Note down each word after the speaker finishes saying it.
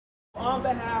On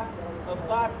behalf of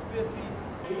Fox 50,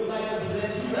 we would like to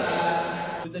present you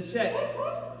guys with a check,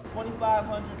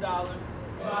 $2,500,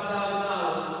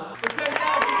 $5,000, for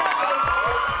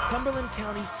 $10,000. Cumberland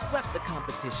County swept the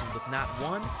competition with not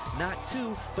one, not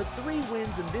two, but 3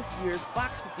 wins in this year's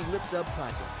Fox 50 Lip Dub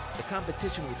project. The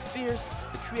competition was fierce,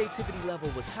 the creativity level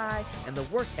was high, and the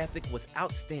work ethic was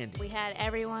outstanding. We had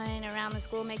everyone around the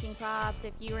school making props.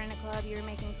 If you were in a club, you were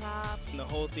making props. And the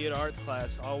whole theater arts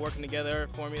class, all working together,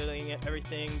 formulating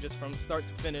everything just from start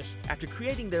to finish. After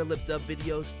creating their lip dub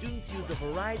videos, students used a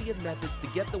variety of methods to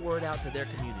get the word out to their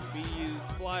community. We used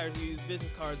flyers, we used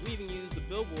business cards, we even used the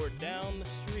billboard down the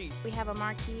street. We have a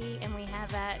marquee and we have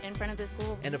that in front of the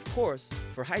school. And of course,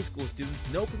 for high school students,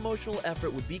 no promotional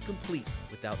effort would be complete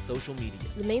without social media.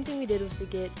 The main thing we did was to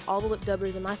get all the lip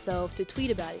dubbers and myself to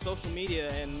tweet about it. Social media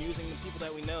and using the people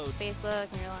that we know. Facebook,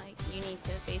 and you're like, you need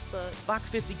to Facebook. Fox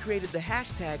 50 created the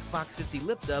hashtag Fox 50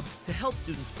 Lip Dub to help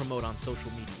students promote on social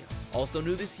media. Also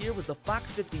new this year was the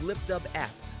Fox 50 Lip Dub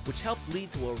app, which helped lead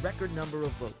to a record number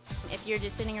of votes. If you're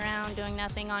just sitting around doing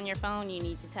nothing on your phone, you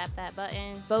need to tap that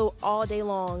button. Vote all day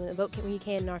long. Vote when you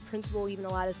can. And our principal even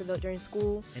allowed us to vote during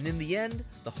school. And in the end,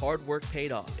 the hard work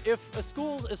paid off. If a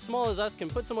school as small as us can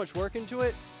put so much work into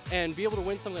it and be able to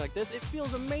win something like this, it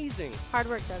feels amazing. Hard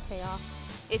work does pay off.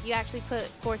 If you actually put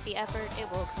forth the effort, it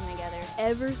will come together.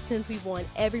 Ever since we won,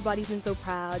 everybody's been so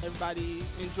proud. Everybody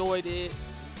enjoyed it,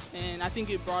 and I think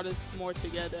it brought us more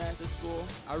together as a school.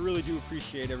 I really do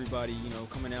appreciate everybody,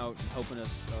 coming out and helping us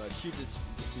shoot this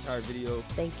entire video.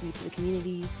 Thank you to the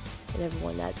community and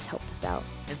everyone that helped us out.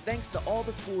 And thanks to all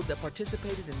the schools that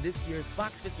participated in this year's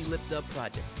Fox 50 Lip Dub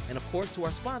project. And of course to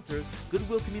our sponsors,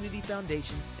 Goodwill Community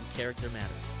Foundation and Character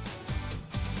Matters.